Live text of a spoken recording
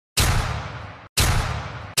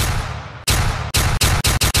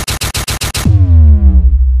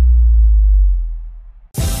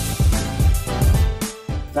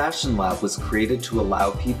Fashion Lab was created to allow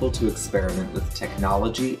people to experiment with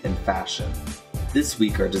technology and fashion. This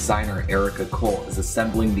week, our designer Erica Cole is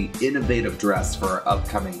assembling the innovative dress for our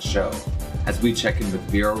upcoming show, as we check in with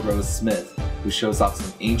Vera Rose Smith, who shows off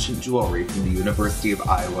some ancient jewelry from the University of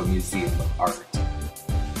Iowa Museum of Art.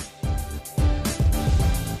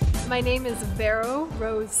 My name is Vera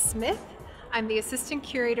Rose Smith. I'm the assistant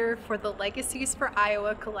curator for the Legacies for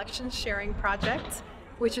Iowa collection sharing project,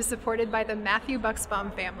 which is supported by the Matthew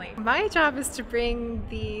Bucksbaum family. My job is to bring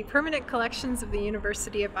the permanent collections of the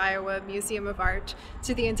University of Iowa Museum of Art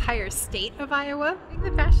to the entire state of Iowa. I think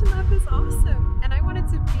the Fashion Lab is awesome, and I wanted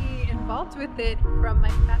to be involved with it from my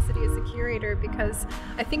capacity as a curator because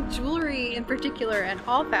I think jewelry in particular and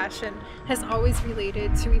all fashion has always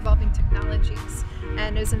related to evolving technologies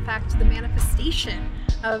and is in fact the manifestation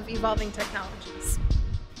of evolving technologies.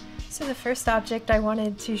 So the first object I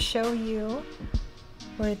wanted to show you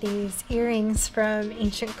were these earrings from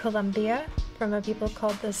ancient Colombia from a people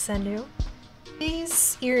called the Senu.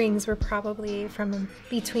 These earrings were probably from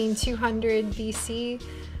between 200 BC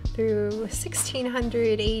through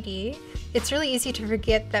 1600 AD. It's really easy to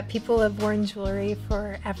forget that people have worn jewelry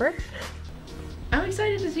forever. I'm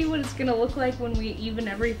excited to see what it's gonna look like when we even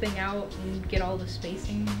everything out and get all the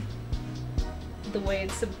spacing the way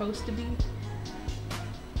it's supposed to be.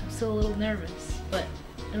 I'm still a little nervous, but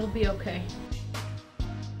it'll be okay.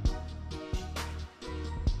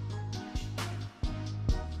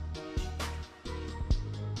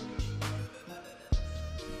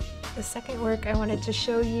 The second work I wanted to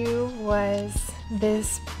show you was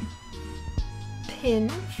this pin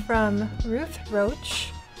from Ruth Roach,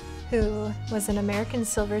 who was an American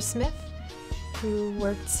silversmith who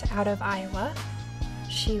worked out of Iowa.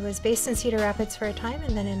 She was based in Cedar Rapids for a time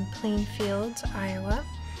and then in Plainfield, Iowa.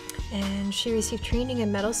 And she received training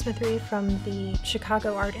in metalsmithery from the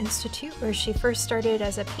Chicago Art Institute, where she first started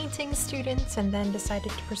as a painting student and then decided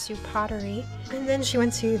to pursue pottery. And then she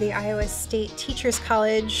went to the Iowa State Teachers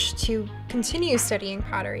College to continue studying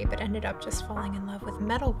pottery, but ended up just falling in love with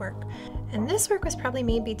metalwork. And this work was probably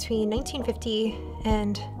made between 1950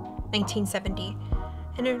 and 1970.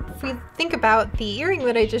 And if we think about the earring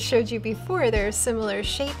that I just showed you before, there are similar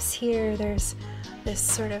shapes here. There's this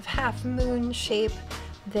sort of half moon shape.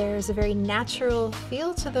 There's a very natural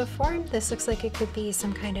feel to the form. This looks like it could be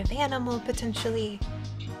some kind of animal, potentially.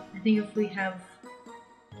 I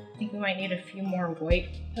think we might need a few more white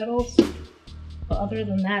petals. But other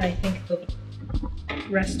than that, I think the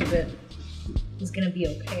rest of it is gonna be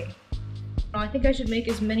okay. I think I should make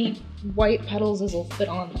as many white petals as will fit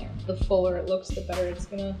on there. The fuller it looks, the better it's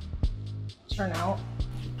gonna turn out.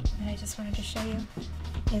 And I just wanted to show you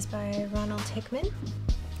is by Ronald Hickman.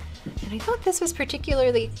 And I thought this was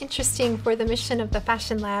particularly interesting for the mission of the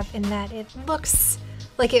Fashion Lab in that it looks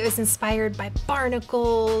like it was inspired by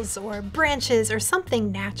barnacles or branches or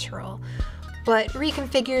something natural, but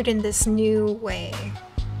reconfigured in this new way.